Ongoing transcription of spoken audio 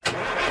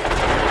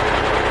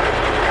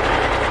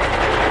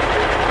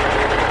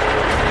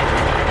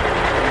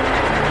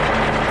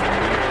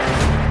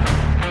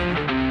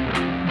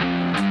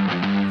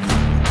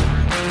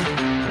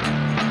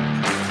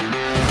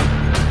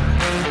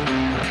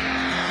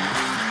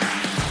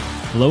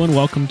Hello and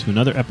welcome to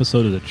another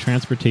episode of the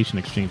Transportation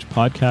Exchange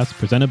podcast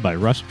presented by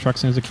Rush Truck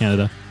Stands of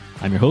Canada.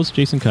 I'm your host,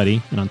 Jason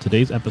Cuddy, and on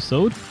today's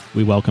episode,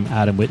 we welcome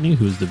Adam Whitney,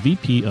 who is the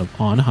VP of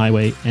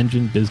On-Highway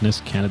Engine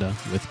Business Canada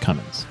with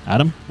Cummins.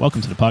 Adam,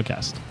 welcome to the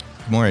podcast.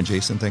 Good morning,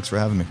 Jason. Thanks for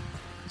having me.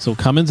 So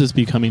Cummins is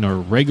becoming our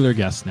regular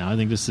guest now. I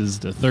think this is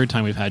the third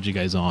time we've had you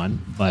guys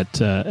on, but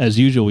as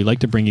usual, we like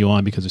to bring you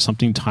on because there's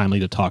something timely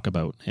to talk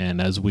about.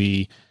 And as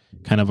we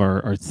kind of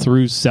are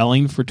through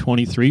selling for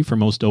 23 for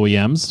most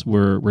OEMs,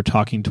 we're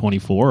talking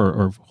 24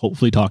 or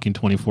hopefully talking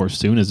 24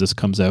 soon as this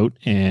comes out.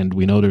 And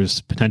we know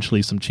there's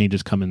potentially some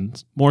changes coming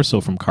more so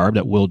from CARB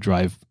that will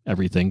drive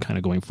everything kind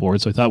of going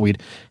forward. So I thought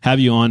we'd have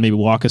you on, maybe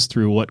walk us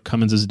through what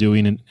Cummins is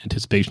doing in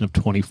anticipation of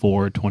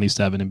 24,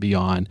 27 and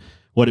beyond,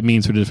 what it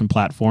means for the different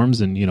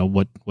platforms and, you know,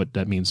 what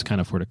that means kind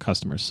of for the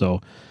customers.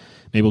 So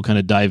maybe we'll kind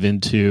of dive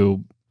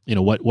into, you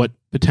know, what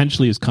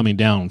potentially is coming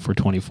down for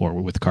 24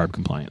 with CARB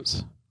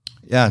compliance.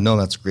 Yeah, no,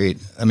 that's great.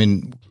 I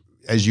mean,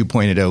 as you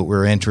pointed out,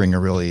 we're entering a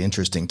really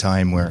interesting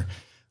time where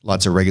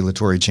lots of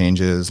regulatory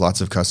changes, lots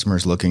of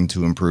customers looking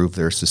to improve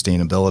their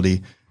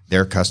sustainability.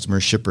 Their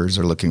customers, shippers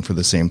are looking for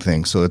the same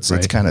thing. So it's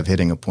kind of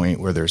hitting a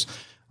point where there's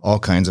all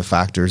kinds of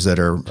factors that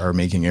are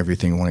making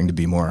everything wanting to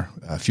be more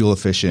fuel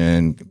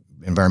efficient,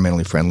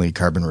 environmentally friendly,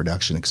 carbon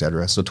reduction, et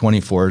cetera. So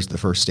 24 is the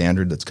first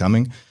standard that's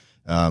coming,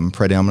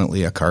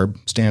 predominantly a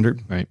CARB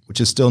standard, right,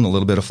 which is still in a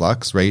little bit of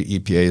flux, right?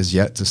 EPA is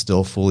yet to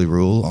still fully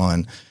rule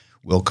on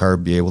will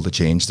CARB be able to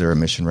change their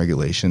emission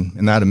regulation?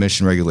 And that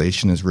emission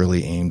regulation is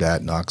really aimed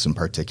at NOx and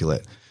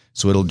particulate.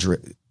 So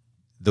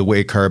the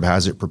way CARB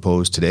has it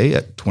proposed today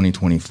at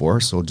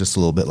 2024, so just a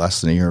little bit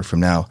less than a year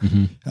from now,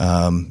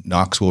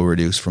 NOx will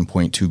reduce from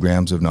 0.2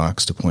 grams of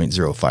NOx to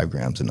 0.05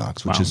 grams of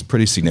NOx, which is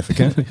pretty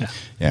significant.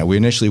 Yeah, we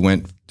initially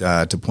went to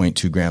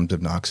 0.2 grams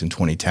of NOx in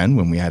 2010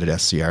 when we added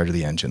SCR to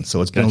the engine.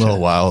 So it's been a little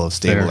while of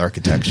stable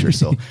architecture.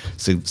 So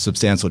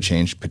substantial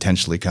change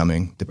potentially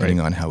coming depending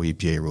on how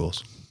EPA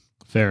rules.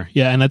 Fair.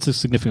 Yeah, and that's a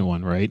significant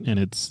one, right? And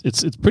it's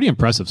pretty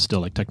impressive still,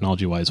 like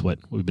technology-wise, what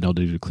we've been able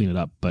to do to clean it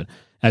up. But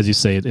as you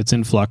say, it's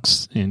in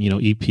flux, and, you know,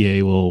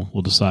 EPA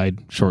will decide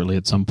shortly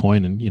at some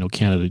point, and, you know,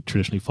 Canada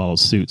traditionally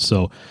follows suit.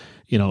 So,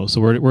 you know, so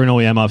we're an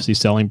OEM obviously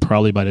selling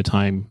probably by the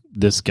time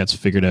this gets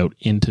figured out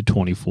into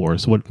 24.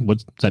 So what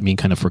does that mean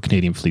kind of for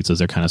Canadian fleets as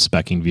they're kind of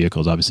speccing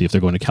vehicles? Obviously, if they're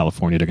going to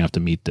California, they're going to have to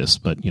meet this.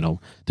 But, you know,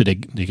 do they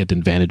get the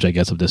advantage, I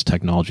guess, of this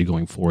technology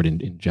going forward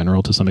in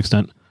general to some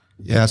extent?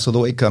 Yeah, so the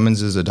way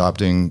Cummins is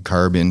adopting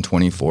CARB in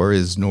 24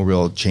 is no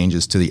real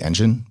changes to the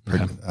engine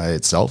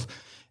itself,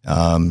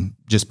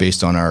 just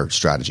based on our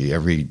strategy.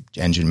 Every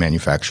engine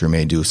manufacturer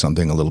may do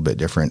something a little bit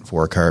different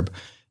for CARB.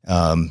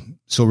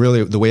 So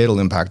really the way it'll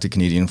impact a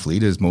Canadian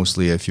fleet is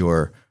mostly if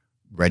you're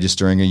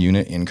registering a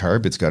unit in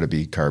CARB, it's got to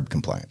be CARB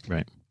compliant.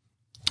 Right.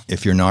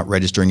 If you're not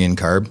registering in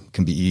CARB,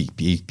 can be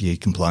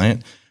EPA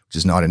compliant, which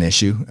is not an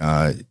issue.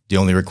 The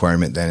only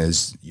requirement then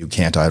is you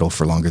can't idle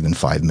for longer than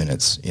 5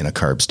 minutes in a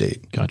CARB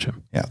state. Gotcha.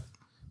 Yeah.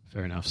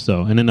 Fair enough.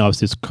 So, and then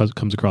obviously this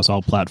comes across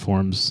all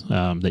platforms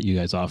that you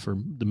guys offer.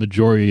 The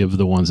majority of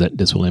the ones that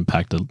this will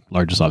impact, the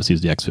largest obviously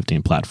is the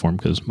X15 platform,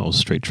 because most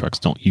straight trucks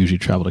don't usually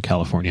travel to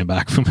California and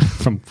back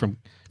from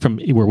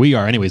where we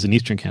are anyways in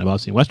Eastern Canada.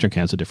 Obviously in Western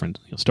Canada, it's a different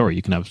story.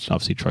 You can have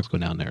obviously trucks go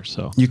down there.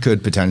 So you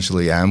could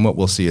potentially, and what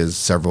we'll see is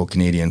several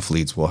Canadian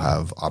fleets will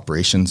have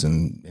operations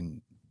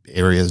in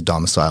areas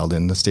domiciled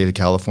in the state of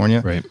California.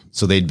 Right.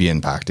 So they'd be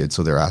impacted.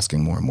 So they're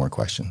asking more and more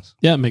questions.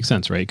 Yeah, it makes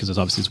sense, right? Because it's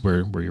obviously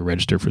where you're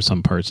registered for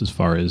some parts as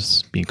far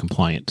as being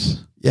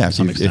compliant. Yeah,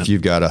 if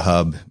you've got a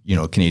hub, you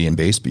know, Canadian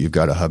based, but you've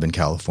got a hub in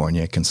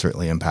California, it can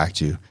certainly impact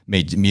you.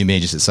 You may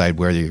just decide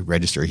where you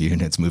register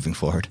units moving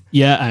forward.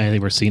 Yeah, I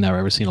think we're seeing that.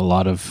 We're seeing a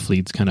lot of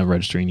fleets kind of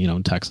registering, you know,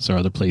 in Texas or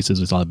other places.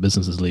 There's a lot of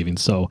businesses leaving.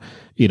 So,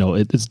 you know,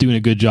 it's doing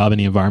a good job in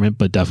the environment,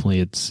 but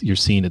definitely you're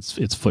seeing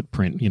its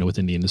footprint, you know,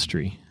 within the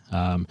industry.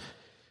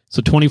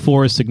 So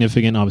 24 is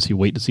significant. Obviously,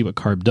 wait to see what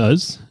CARB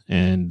does,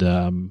 and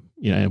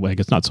you know, I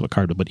guess not so what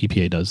CARB, but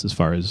EPA does as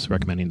far as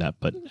recommending that.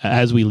 But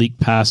as we leak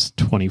past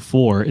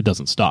 24, it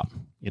doesn't stop.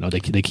 You know, they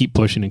keep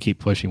pushing and keep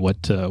pushing.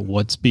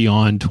 What's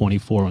beyond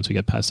 24 once we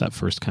get past that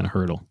first kind of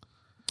hurdle?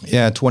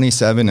 Yeah,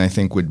 27 I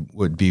think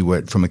would be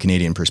what, from a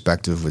Canadian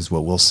perspective, is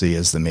what we'll see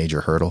as the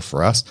major hurdle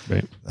for us.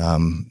 Right.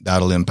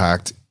 That'll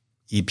impact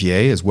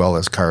EPA as well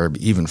as CARB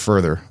even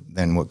further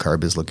than what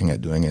CARB is looking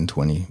at doing in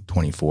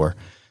 2024.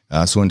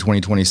 So in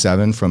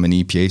 2027, from an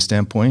EPA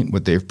standpoint,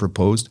 what they've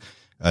proposed,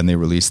 and they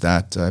released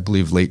that, I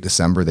believe, late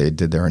December, they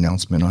did their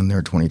announcement on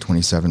their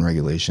 2027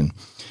 regulation,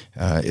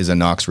 is a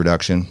NOx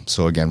reduction.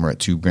 So again, we're at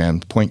 0.2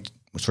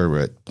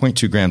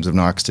 grams of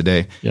NOx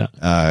today. Yeah.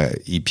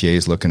 EPA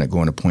is looking at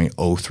going to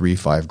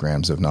 0.035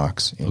 grams of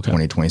NOx in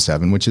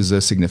 2027, which is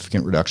a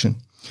significant reduction.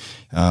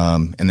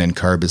 And then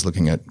CARB is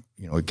looking at,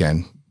 you know,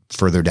 again,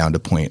 further down to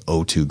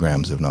 0.02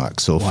 grams of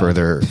NOx. So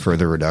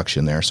further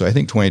reduction there. So I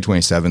think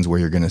 2027 is where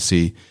you're going to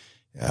see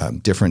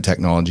different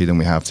technology than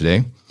we have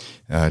today.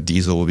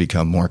 Diesel will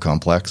become more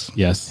complex,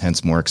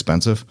 hence more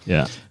expensive.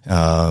 Yeah.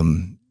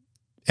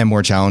 And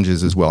more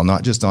challenges as well,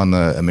 not just on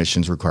the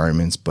emissions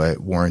requirements, but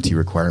warranty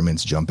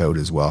requirements jump out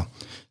as well.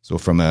 So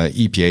from a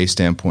EPA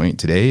standpoint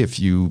today, if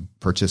you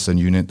purchase a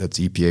unit that's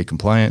EPA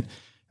compliant,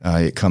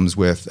 it comes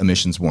with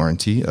emissions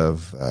warranty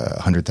of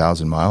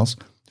 100,000 miles.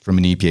 From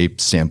an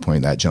EPA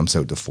standpoint, that jumps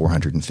out to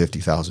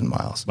 450,000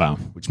 miles. Wow.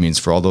 Which means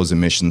for all those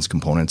emissions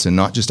components, and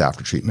not just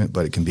after treatment,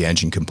 but it can be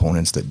engine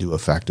components that do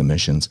affect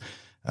emissions,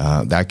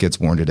 that gets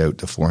warranted out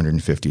to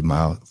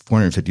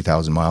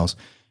 450,000 miles.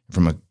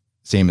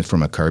 Same as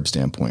from a CARB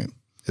standpoint,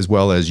 as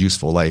well as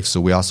useful life.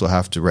 So we also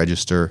have to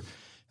register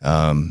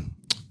and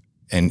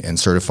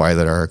certify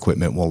that our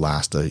equipment will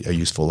last a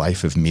useful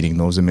life of meeting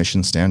those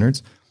emission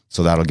standards.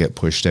 So that'll get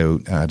pushed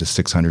out to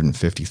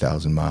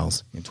 650,000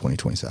 miles in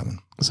 2027.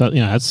 So,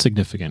 that's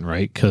significant,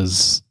 right?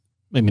 Because,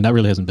 that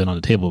really hasn't been on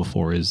the table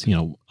before is,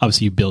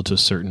 obviously you build to a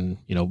certain,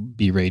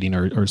 B rating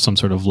or some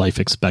sort of life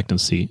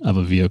expectancy of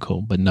a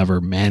vehicle, but never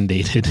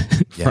mandated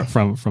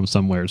from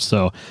somewhere.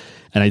 So,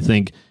 and I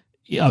think,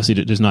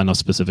 obviously there's not enough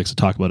specifics to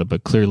talk about it,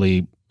 but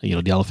clearly,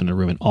 the elephant in the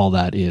room and all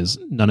that is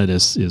none of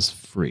this is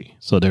free.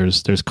 So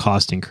there's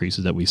cost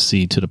increases that we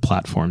see to the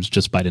platforms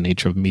just by the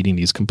nature of meeting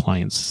these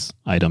compliance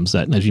items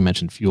that, as you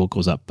mentioned, fuel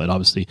goes up, but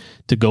obviously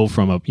to go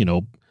from a,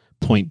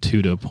 0.2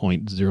 to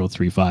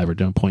 0.035 or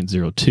down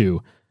 0.02,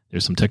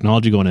 there's some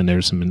technology going in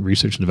there, some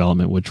research and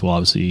development, which will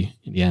obviously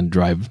in the end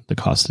drive the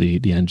cost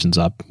of the engines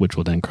up, which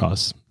will then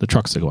cause the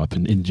trucks to go up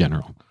in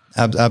general.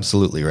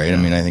 Absolutely right.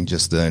 Yeah. I think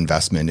just the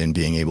investment in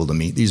being able to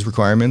meet these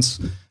requirements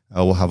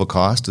will have a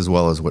cost, as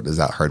well as what does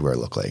that hardware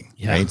look like,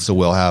 right? So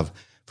we'll have,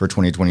 for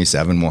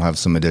 2027, we'll have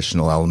some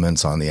additional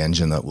elements on the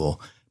engine that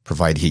will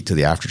provide heat to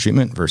the after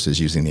treatment versus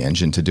using the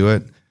engine to do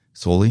it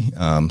solely.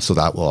 So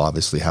that will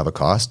obviously have a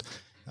cost.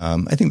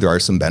 I think there are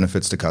some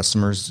benefits to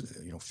customers.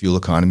 Fuel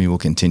economy will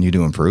continue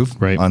to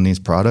improve on these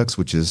products,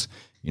 which is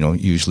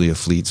usually a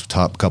fleet's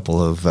top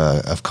couple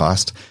of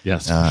cost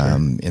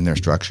in their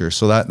structure.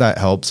 So that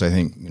helps. I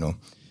think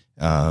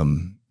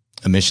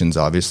emissions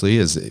obviously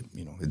is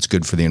it's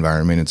good for the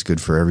environment, it's good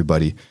for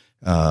everybody,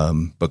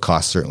 but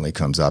cost certainly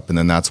comes up, and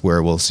then that's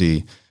where we'll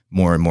see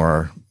more and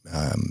more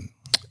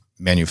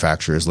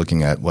manufacturers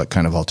looking at what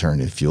kind of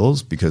alternative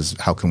fuels, because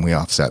how can we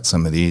offset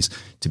some of these?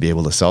 To be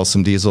able to sell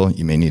some diesel,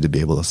 you may need to be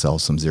able to sell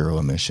some zero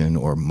emission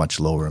or much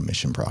lower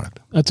emission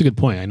product. That's a good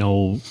point. I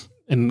know,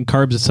 and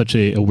carbs is such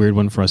a weird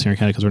one for us here in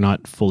Canada because we're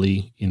not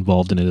fully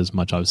involved in it as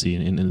much, obviously,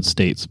 in the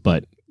States,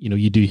 but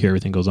you do hear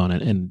everything goes on,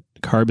 and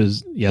CARB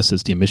is, yes,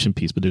 it's the emission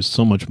piece, but there's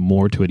so much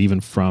more to it,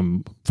 even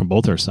from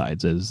both our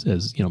sides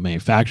as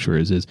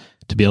manufacturers, is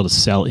to be able to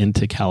sell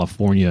into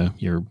California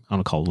your, I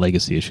don't call it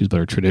legacy issues, but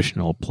our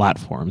traditional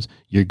platforms.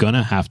 You're going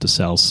to have to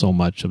sell so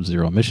much of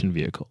zero emission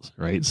vehicles,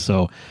 right?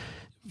 So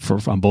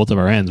on both of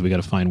our ends, we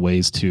got to find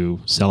ways to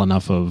sell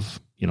enough of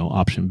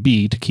option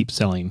B to keep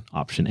selling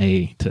option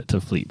A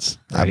to fleets,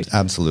 right?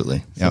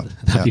 Absolutely. So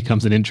that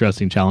becomes an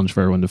interesting challenge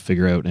for everyone to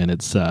figure out, and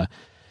it's an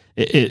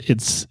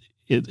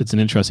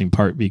interesting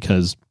part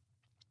because,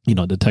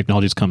 the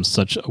technologies come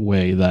such a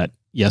way that,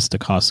 yes, the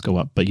costs go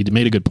up, but you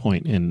made a good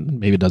point, and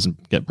maybe it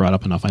doesn't get brought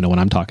up enough. I know when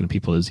I'm talking to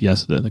people is,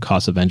 yes, the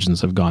cost of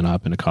engines have gone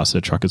up and the cost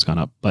of the truck has gone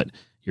up, but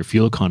your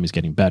fuel economy is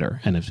getting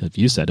better. And if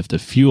you said, if the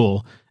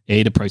fuel,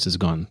 the price has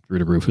gone through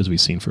the roof, as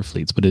we've seen for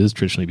fleets, but it is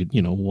traditionally,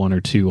 one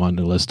or two on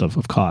the list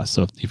of costs.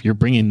 So if you're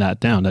bringing that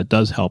down, that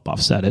does help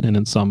offset it. And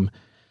in some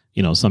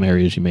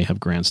areas you may have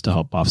grants to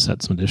help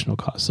offset some additional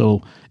costs.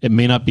 So it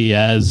may not be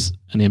as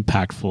an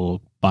impactful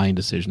buying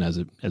decision as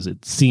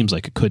it seems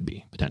like it could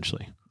be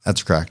potentially.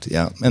 That's correct.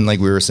 Yeah. And like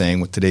we were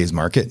saying, with today's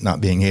market, not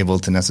being able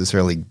to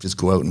necessarily just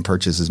go out and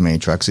purchase as many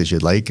trucks as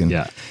you'd like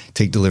and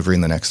take delivery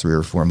in the next 3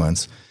 or 4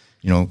 months,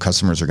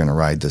 customers are going to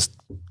ride this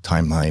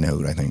timeline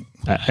out, I think.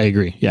 I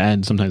agree. Yeah.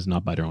 And sometimes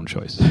not by their own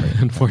choice,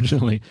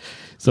 unfortunately.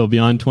 So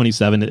beyond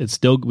 27, it's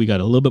still, we got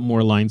a little bit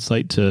more line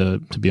sight to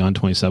beyond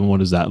 27. What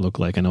does that look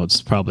like? I know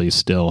it's probably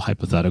still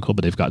hypothetical,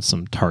 but they've got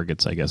some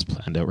targets, I guess,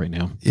 planned out right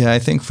now. Yeah, I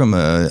think from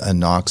a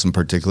NOx and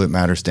particulate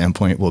matter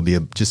standpoint, we'll be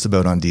just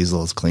about on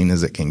diesel as clean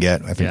as it can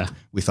get. I think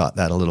we thought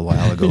that a little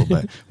while ago,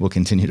 but we'll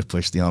continue to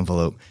push the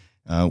envelope.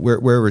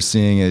 Where we're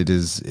seeing it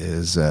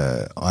is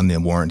on the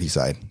warranty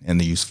side and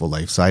the useful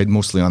life side,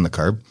 mostly on the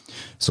CARB.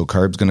 So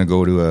CARB's going to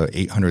go to a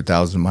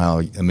 800,000 mile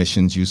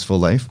emissions useful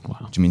life,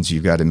 which means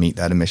you've got to meet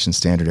that emission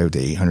standard out to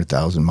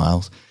 800,000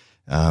 miles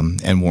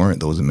and warrant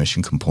those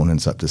emission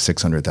components up to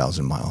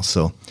 600,000 miles.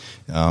 So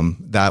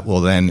that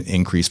will then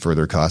increase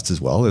further costs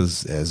as well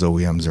as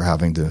OEMs are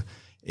having to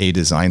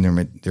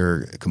design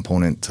their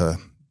component to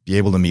be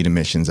able to meet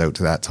emissions out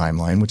to that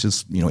timeline, which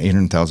is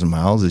 800,000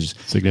 miles. Is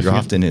you're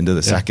often into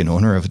the second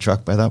owner of a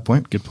truck by that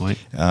point. Good point.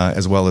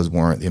 As well as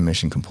warrant the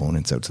emission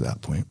components out to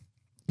that point.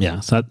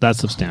 Yeah, so that's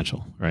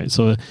substantial, right?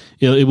 So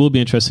it will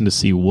be interesting to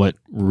see what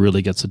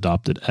really gets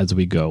adopted as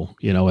we go,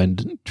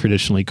 and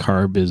traditionally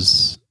CARB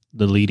is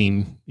the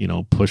leading,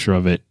 pusher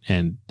of it,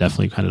 and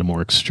definitely kind of the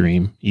more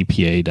extreme.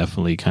 EPA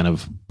definitely kind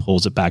of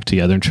pulls it back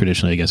together, and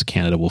traditionally, I guess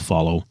Canada will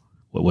follow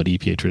what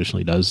EPA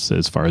traditionally does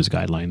as far as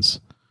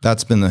guidelines.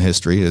 That's been the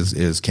history,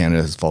 is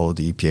Canada has followed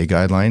the EPA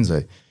guidelines.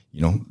 I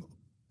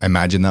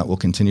imagine that will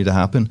continue to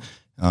happen.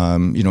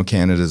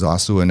 Canada has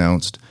also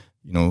announced,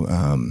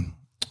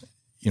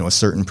 a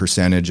certain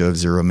percentage of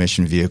zero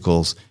emission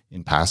vehicles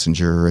in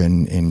passenger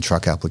and in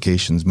truck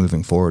applications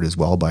moving forward as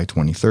well by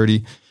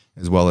 2030,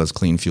 as well as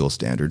clean fuel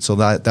standards. So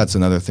that's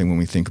another thing when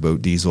we think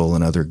about diesel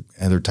and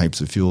other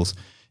types of fuels,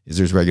 is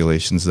there's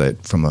regulations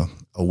that from a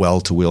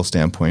well to wheel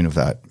standpoint of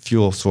that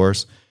fuel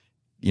source,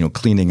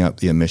 cleaning up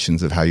the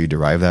emissions of how you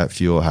derive that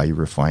fuel, how you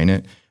refine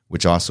it,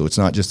 which also, it's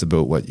not just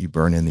about what you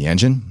burn in the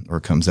engine or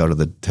comes out of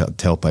the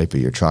tailpipe of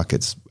your truck.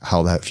 It's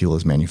how that fuel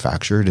is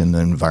manufactured and the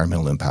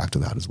environmental impact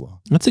of that as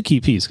well. That's a key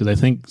piece, because I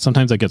think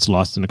sometimes that gets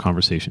lost in the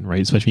conversation,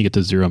 right? Especially when you get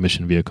to zero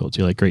emission vehicles.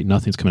 You're like, great,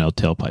 nothing's coming out of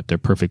the tailpipe. They're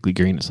perfectly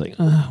green. It's like,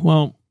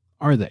 well,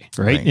 are they?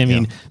 Right? I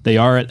mean, they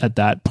are at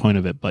that point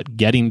of it, but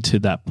getting to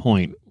that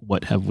point,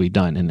 what have we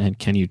done? And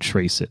can you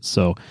trace it?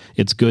 So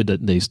it's good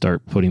that they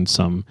start putting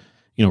some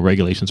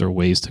regulations or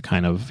ways to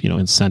kind of,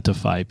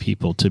 incentivize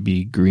people to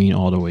be green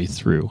all the way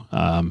through,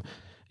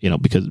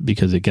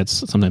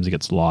 because sometimes it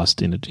gets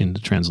lost in the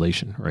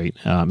translation, right?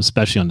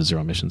 Especially on the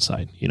zero emission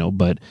side,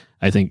 but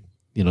I think,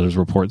 there's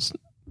reports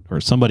or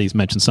somebody's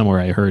mentioned somewhere,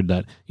 I heard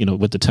that,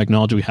 with the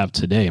technology we have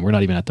today, and we're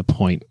not even at the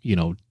point,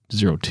 02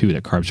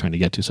 that CARB's trying to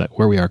get to, so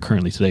where we are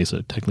currently today, so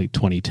technically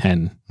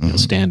 2010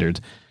 standards,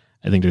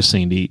 I think they're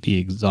saying the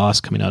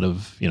exhaust coming out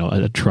of,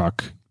 a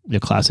truck, the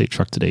Class 8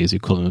 truck today is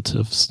equivalent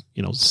to,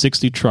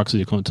 60 trucks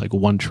is equivalent to like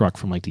one truck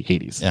from like the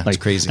 80s. Yeah, like,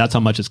 it's crazy. That's how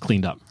much it's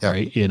cleaned up,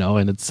 right?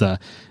 And it's,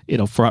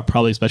 for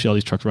probably especially all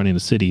these trucks running in the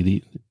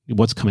city,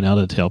 what's coming out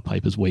of the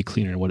tailpipe is way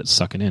cleaner than what it's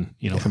sucking in,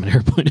 from an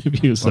air point of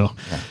view. So,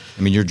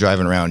 I mean, you're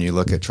driving around, you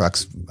look at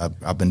trucks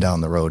up and down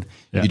the road,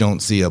 you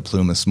don't see a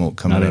plume of smoke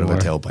coming out of a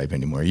tailpipe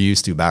anymore. You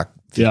used to back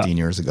 15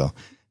 years ago.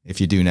 If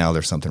you do now,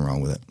 there's something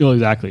wrong with it. Oh,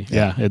 exactly.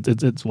 Yeah.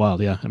 It's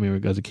wild. Yeah. I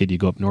mean, as a kid, you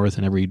go up north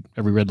and every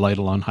red light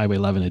along Highway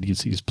 11, you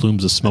see these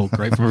plumes of smoke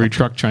right from every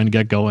truck trying to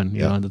get going.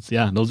 And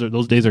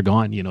those days are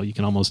gone. You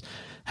can almost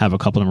have a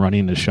couple of them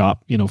running in the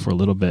shop, for a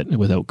little bit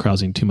without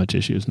causing too much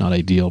issues. Not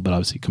ideal, but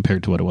obviously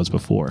compared to what it was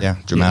before. Yeah.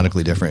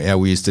 Dramatically different. Yeah.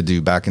 We used to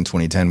do back in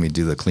 2010, we'd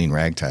do the clean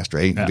rag test,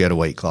 right? Yeah. We had a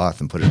white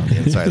cloth and put it on the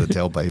inside of the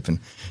tailpipe and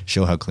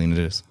show how clean it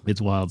is.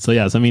 It's wild. So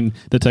yes, I mean,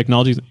 the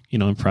technology is,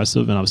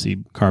 impressive, and obviously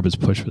CARB has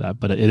pushed for that,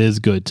 but it is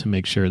good to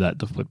make sure that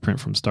the footprint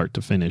from start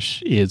to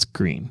finish is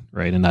green,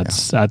 right? And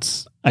that's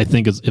I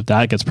think if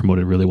that gets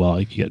promoted really well,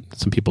 you get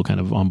some people kind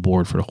of on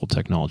board for the whole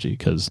technology,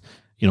 because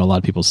a lot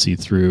of people see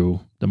through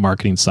the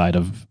marketing side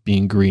of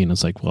being green.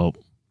 It's like, well,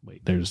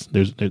 wait,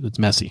 it's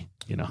messy,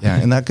 Yeah,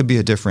 and that could be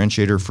a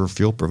differentiator for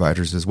fuel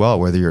providers as well,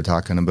 whether you're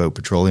talking about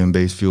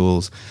petroleum-based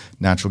fuels,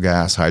 natural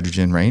gas,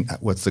 hydrogen, right?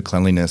 What's the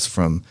cleanliness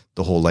from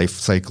the whole life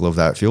cycle of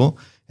that fuel?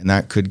 And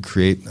that could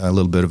create a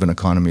little bit of an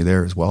economy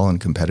there as well,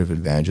 and competitive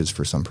advantages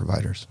for some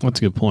providers. That's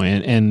a good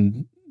point.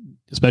 And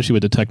especially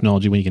with the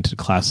technology, when you get to the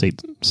Class 8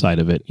 side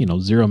of it,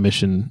 zero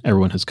emission,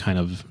 everyone has kind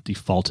of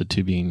defaulted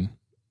to being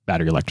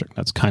battery electric.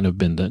 That's kind of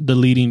been the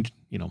leading,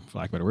 for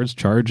lack of better words,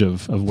 charge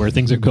of where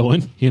things are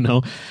going,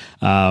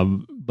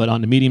 But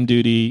on the medium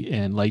duty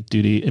and light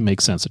duty, it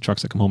makes sense. The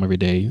trucks that come home every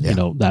day,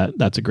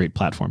 that's a great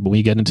platform. But when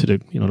you get into the,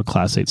 the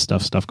Class 8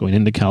 stuff going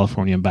into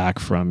California and back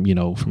from,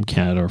 from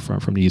Canada or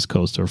from the East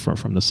Coast or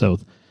from the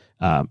South,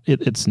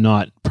 it's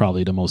not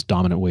probably the most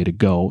dominant way to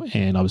go.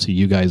 And obviously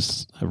you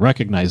guys have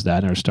recognized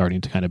that and are starting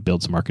to kind of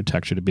build some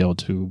architecture to be able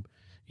to,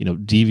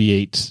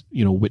 deviate,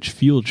 which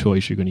fuel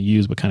choice you're going to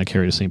use, but kind of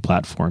carry the same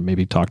platform.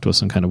 Maybe talk to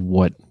us on kind of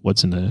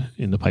what's in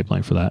the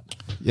pipeline for that.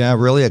 Yeah,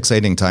 really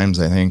exciting times,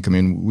 I think. I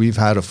mean, we've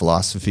had a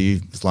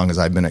philosophy as long as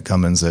I've been at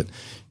Cummins that,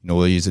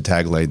 we'll use a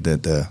tagline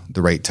that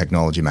the right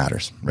technology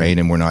matters, right?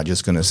 And we're not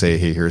just going to say,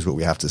 hey, here's what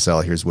we have to sell.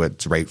 Here's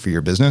what's right for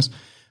your business.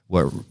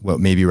 What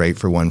may be right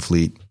for one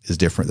fleet is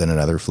different than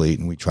another fleet.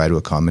 And we try to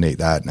accommodate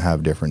that and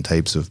have different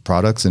types of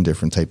products and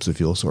different types of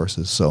fuel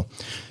sources. So,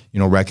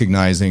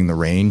 recognizing the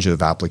range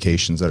of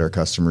applications that our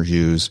customers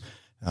use,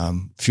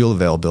 fuel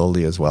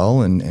availability as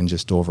well, and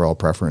just overall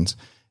preference,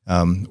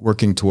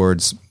 working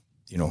towards,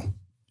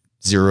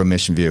 zero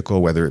emission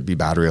vehicle, whether it be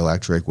battery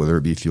electric, whether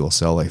it be fuel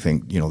cell, I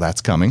think, that's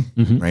coming,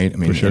 right? I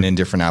mean, and in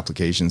different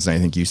applications, and I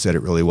think you said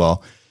it really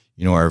well,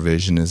 our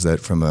vision is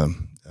that from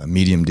a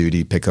medium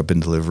duty pickup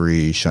and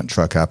delivery shunt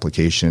truck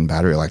application,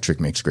 battery electric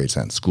makes great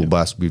sense. School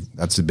bus,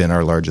 that's been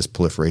our largest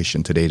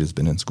proliferation to date, has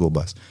been in school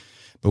bus.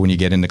 But when you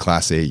get into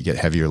Class 8, you get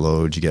heavier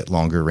loads, you get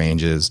longer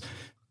ranges,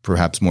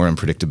 perhaps more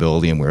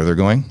unpredictability in where they're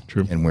going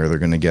and where they're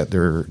going to get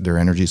their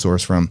energy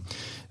source from.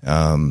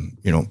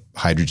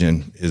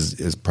 Hydrogen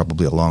is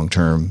probably a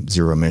long-term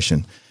zero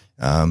emission.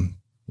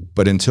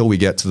 But until we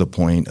get to the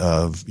point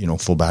of,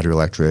 full battery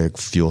electric,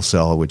 fuel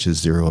cell, which is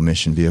zero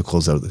emission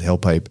vehicles out of the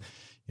tailpipe,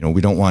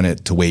 we don't want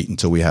it to wait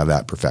until we have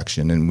that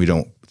perfection. And we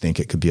don't think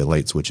it could be a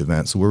light switch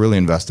event. So we're really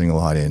investing a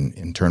lot in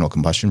internal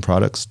combustion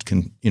products.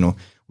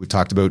 We've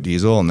talked about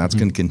diesel, and that's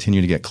going to continue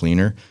to get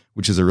cleaner,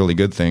 which is a really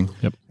good thing.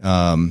 Yep.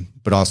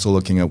 But also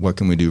looking at what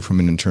can we do from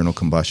an internal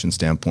combustion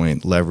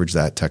standpoint, leverage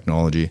that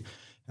technology.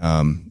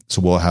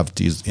 So we'll have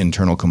these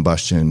internal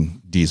combustion,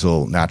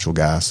 diesel, natural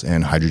gas,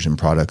 and hydrogen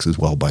products as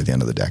well by the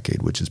end of the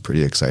decade, which is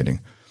pretty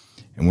exciting.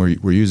 And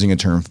we're using a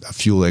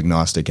fuel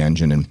agnostic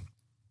engine. And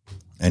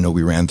I know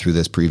we ran through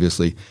this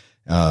previously.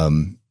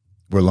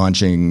 we're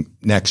launching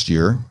next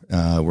year.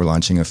 We're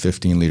launching a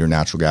 15-liter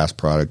natural gas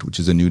product, which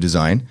is a new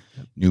design,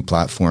 new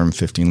platform,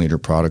 15-liter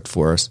product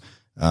for us.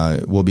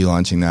 We'll be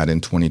launching that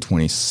in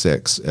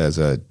 2026 as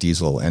a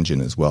diesel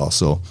engine as well.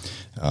 So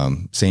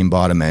same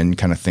bottom end,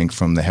 kind of think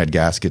from the head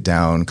gasket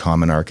down,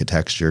 common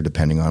architecture,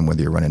 depending on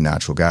whether you're running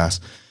natural gas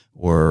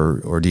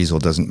or diesel,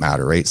 doesn't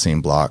matter, right?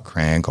 Same block,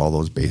 crank, all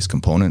those base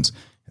components.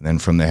 And then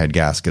from the head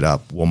gasket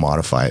up, we'll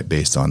modify it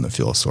based on the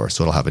fuel source.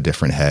 So it'll have a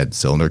different head,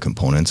 cylinder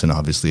components, and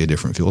obviously a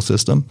different fuel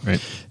system.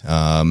 Right.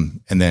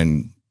 And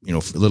then, a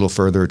little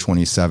further,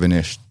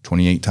 27-ish,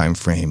 28 time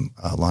frame,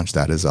 launch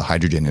that as a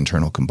hydrogen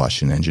internal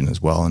combustion engine as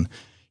well. And,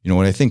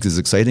 what I think is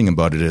exciting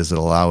about it is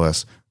it'll allow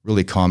us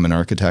really common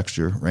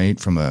architecture, right?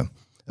 From a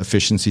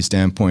efficiency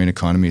standpoint,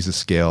 economies of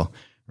scale,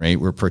 right?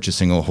 We're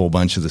purchasing a whole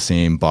bunch of the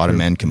same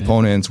bottom end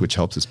components, which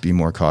helps us be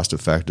more cost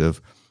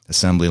effective.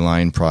 Assembly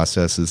line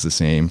process is the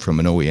same from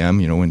an OEM.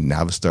 When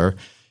Navistar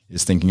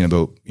is thinking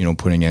about,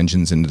 putting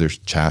engines into their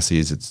chassis,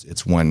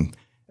 it's one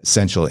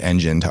essential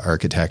engine to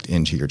architect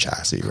into your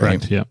chassis, right?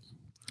 Correct, yeah.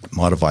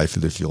 Modify for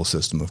the fuel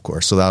system, of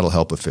course. So that'll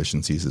help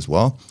efficiencies as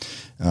well.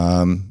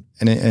 And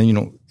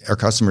our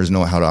customers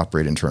know how to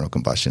operate internal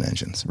combustion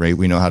engines, right?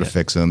 We know how to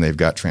fix them. They've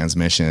got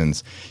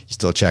transmissions. You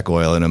still check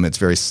oil in them. It's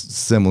very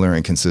similar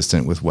and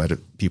consistent with what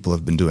people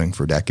have been doing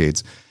for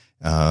decades.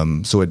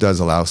 So it does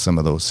allow some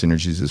of those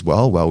synergies as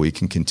well, while we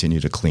can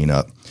continue to clean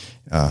up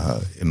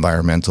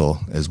environmental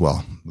as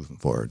well moving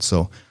forward.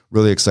 So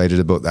really excited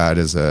about that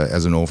as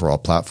an overall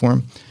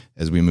platform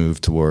as we move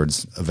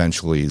towards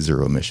eventually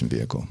zero emission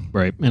vehicle.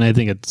 Right. And I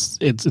think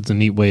it's a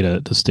neat way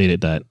to state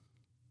it that,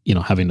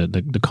 having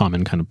the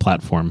common kind of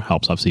platform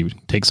helps obviously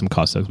take some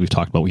costs, as we've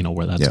talked about,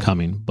 where that's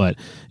coming. But,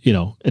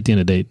 at the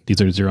end of the day,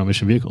 these are zero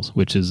emission vehicles,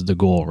 which is the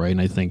goal, right?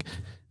 And I think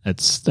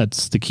that's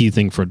the key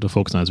thing to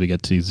focus on as we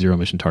get to these zero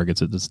emission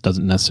targets. It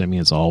doesn't necessarily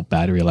mean it's all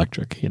battery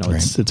electric.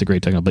 It's a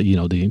great technology,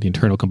 but the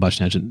internal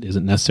combustion engine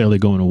isn't necessarily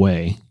going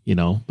away.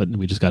 But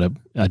we just got to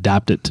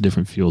adapt it to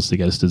different fuels to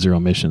get us to zero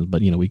emissions.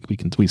 But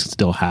we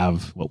still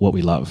have what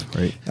we love,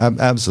 right?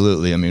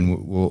 Absolutely. I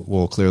mean,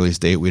 we'll clearly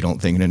state we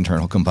don't think an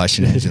internal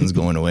combustion engine is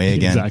going away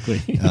again.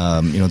 Exactly.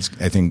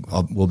 I think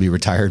we'll be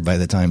retired by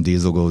the time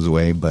diesel goes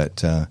away.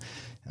 But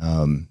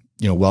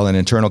while an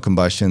internal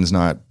combustion is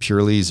not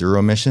purely zero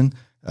emission,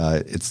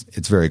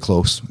 it's very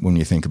close when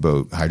you think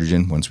about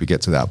hydrogen once we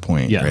get to that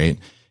point, right?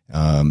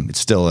 It's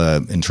still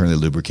an internally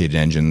lubricated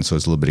engine, so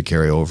it's a little bit of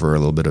carryover, a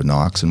little bit of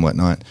NOx and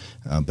whatnot,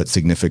 but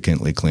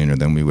significantly cleaner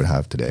than we would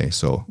have today.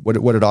 So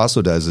what it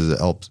also does is it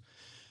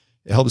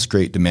helps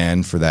create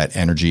demand for that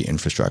energy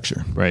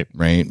infrastructure, right?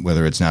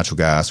 Whether it's natural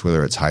gas,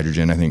 whether it's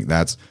hydrogen, I think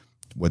that's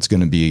what's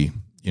going to be,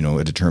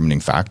 a determining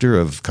factor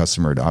of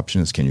customer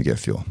adoption is, can you get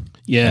fuel?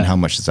 Yeah. And how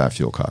much does that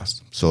fuel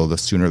cost? So the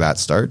sooner that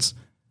starts,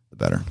 the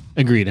better.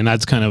 Agreed. And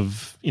that's kind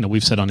of,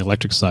 we've said on the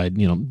electric side,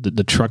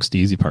 the truck's the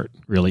easy part,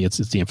 really. It's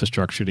the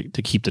infrastructure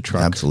to keep the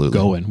truck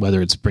going,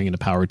 whether it's bringing the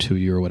power to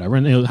you or whatever.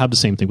 And they'll have the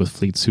same thing with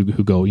fleets who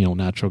go,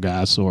 natural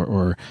gas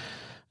or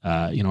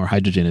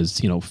hydrogen is,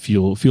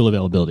 fuel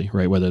availability,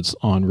 right? Whether it's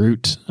en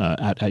route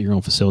at your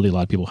own facility. A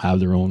lot of people have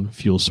their own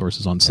fuel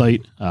sources on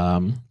site,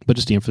 but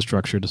just the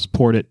infrastructure to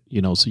support it,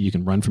 so you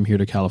can run from here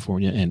to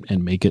California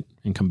and make it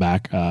and come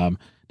back.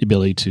 The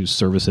ability to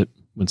service it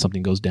when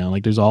something goes down.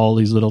 Like, there's all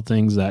these little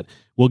things that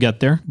we'll get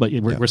there, but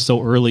we're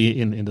so early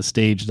in the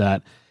stage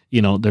that,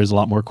 there's a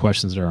lot more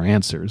questions that are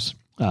answers.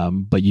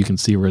 But you can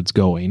see where it's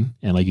going.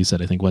 And like you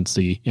said, I think once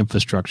the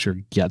infrastructure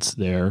gets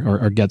there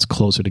or gets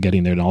closer to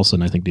getting there, then all of a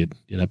sudden I think the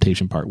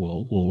adaptation part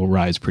will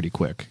rise pretty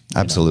quick.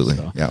 Absolutely.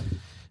 So yeah.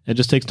 It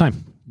just takes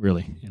time,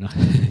 really.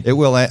 It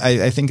will.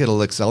 I think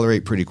it'll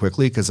accelerate pretty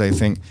quickly because I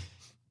think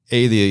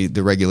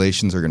the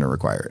regulations are going to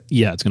require it.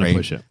 Yeah, it's going to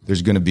push it.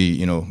 There's going to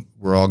be,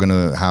 we're all going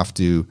to have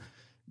to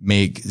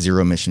make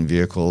zero emission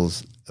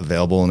vehicles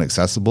available and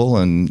accessible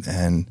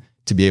and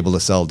to be able to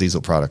sell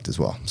diesel product as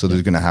well. So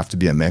there's going to have to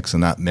be a mix,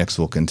 and that mix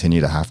will continue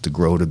to have to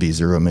grow to be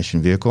zero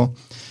emission vehicle.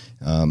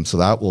 So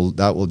that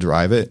will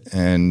drive it.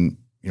 And,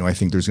 I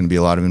think there's going to be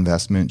a lot of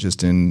investment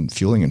just in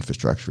fueling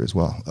infrastructure as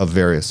well of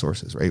various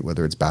sources, right?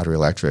 Whether it's battery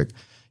electric,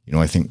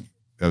 I think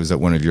I was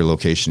at one of your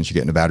locations, you're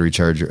getting a battery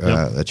charger,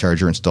 a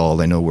charger installed.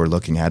 I know we're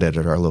looking at it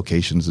at our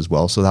locations as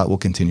well. So that will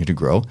continue to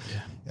grow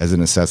as a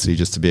necessity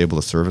just to be able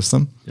to service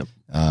them. Yep.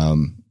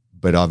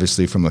 But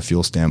obviously from a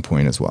fuel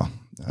standpoint as well.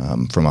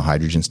 From a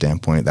hydrogen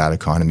standpoint, that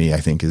economy, I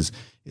think, is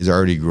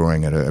already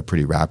growing at a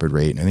pretty rapid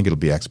rate. And I think it'll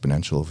be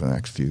exponential over the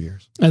next few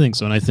years. I think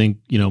so. And I think,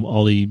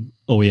 all the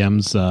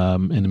OEMs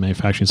and the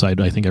manufacturing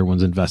side, I think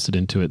everyone's invested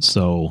into it.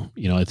 So,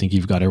 I think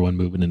you've got everyone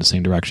moving in the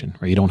same direction,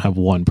 right? You don't have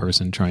one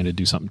person trying to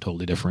do something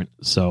totally different.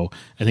 So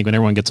I think when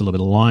everyone gets a little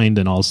bit aligned,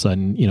 and all of a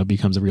sudden, it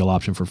becomes a real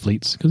option for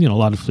fleets. Because, a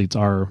lot of fleets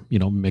are,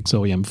 mixed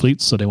OEM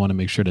fleets. So they want to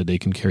make sure that they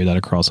can carry that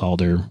across all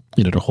their,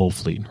 their whole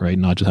fleet, right?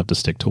 Not just have to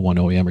stick to one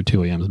OEM or two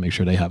OEMs, make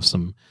sure they have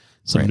some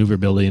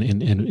maneuverability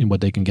in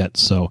what they can get.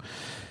 So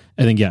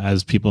I think,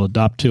 as people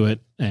adopt to it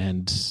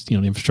and, the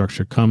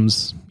infrastructure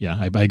comes,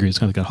 I agree. It's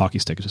kind of like a hockey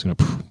stick. It's just going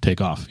to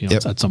take off,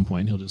 at some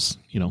point. He'll just,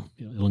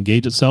 it'll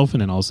engage itself,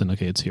 and then all of a sudden,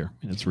 okay, it's here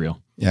and it's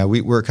real. Yeah.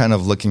 We're kind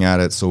of looking at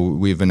it. So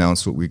we've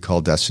announced what we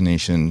call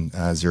Destination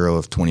Zero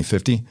of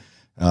 2050,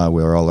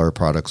 where all our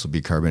products will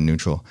be carbon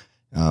neutral.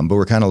 But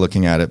we're kind of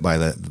looking at it by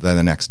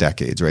the next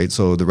decades, right?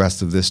 So the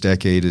rest of this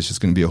decade is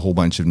just going to be a whole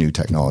bunch of new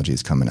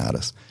technologies coming at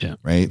us,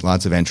 right?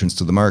 Lots of entrants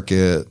to the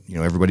market,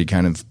 everybody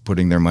kind of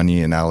putting their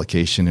money and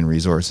allocation and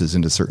resources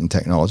into certain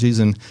technologies.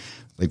 And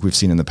like we've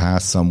seen in the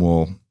past, some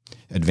will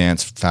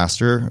advance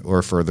faster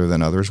or further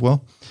than others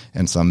will,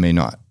 and some may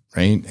not,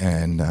 right?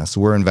 And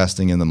so we're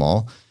investing in them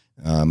all.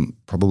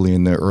 Probably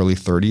in the early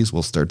 30s,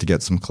 we'll start to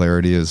get some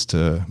clarity as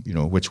to,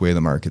 which way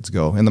the markets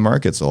go. And the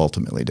markets will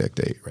ultimately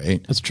dictate,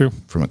 right? That's true.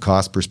 From a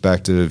cost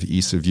perspective,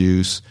 ease of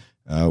use,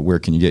 where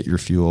can you get your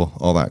fuel,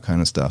 all that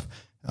kind of stuff.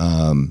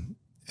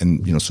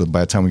 And, so by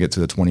the time we get to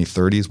the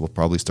 2030s, we'll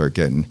probably start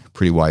getting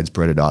pretty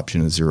widespread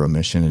adoption of zero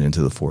emission and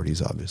into the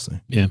 40s, obviously.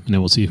 Yeah. And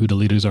then we'll see who the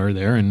leaders are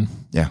there, and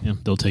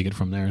they'll take it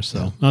from there.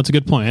 So that's a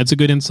good point. That's a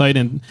good insight.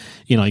 And,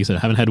 like you said, I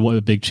haven't had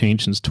a big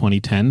change since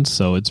 2010.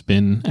 So it's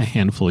been a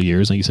handful of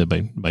years. Like you said,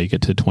 by you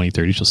get to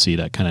 2030, you'll see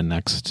that kind of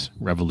next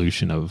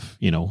revolution of,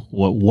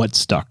 what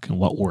stuck and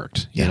what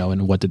worked,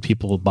 and what did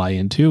people buy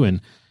into, and,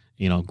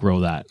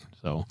 grow that.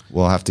 So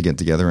we'll have to get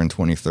together in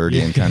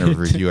 2030 and kind of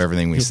review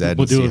everything we said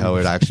and see how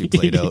it actually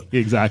played out.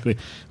 Exactly.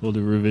 We'll do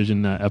a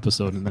revision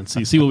episode and then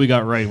see what we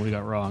got right and what we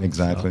got wrong.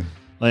 Exactly.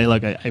 So,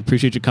 I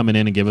appreciate you coming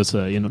in and give us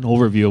an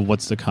overview of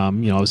what's to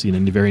come, obviously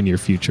in the very near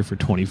future for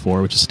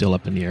 24, which is still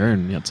up in the air.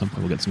 And at some point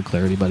we'll get some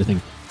clarity. But I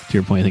think, to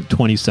your point, I think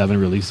 27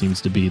 really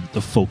seems to be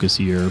the focus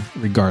year,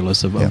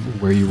 regardless of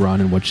where you run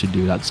and what you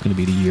do. That's going to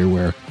be the year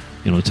where,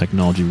 the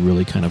technology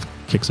really kind of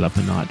kicks it up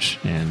a notch.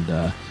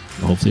 And,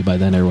 hopefully by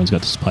then everyone's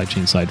got the supply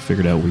chain side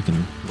figured out. We can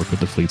work with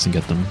the fleets and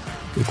get them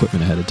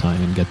equipment ahead of time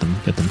and get them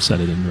set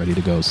it and ready to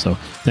go. So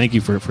thank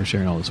you for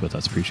sharing all this with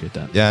us. Appreciate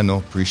that. Yeah, no,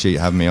 appreciate you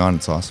having me on.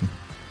 It's awesome.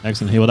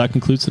 Excellent. Hey, well, that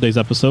concludes today's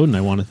episode, and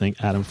I want to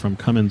thank Adam from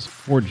Cummins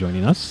for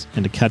joining us.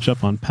 And to catch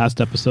up on past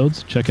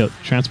episodes, check out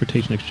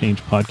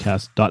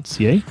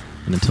transportationexchangepodcast.ca.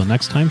 And until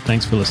next time,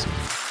 thanks for listening.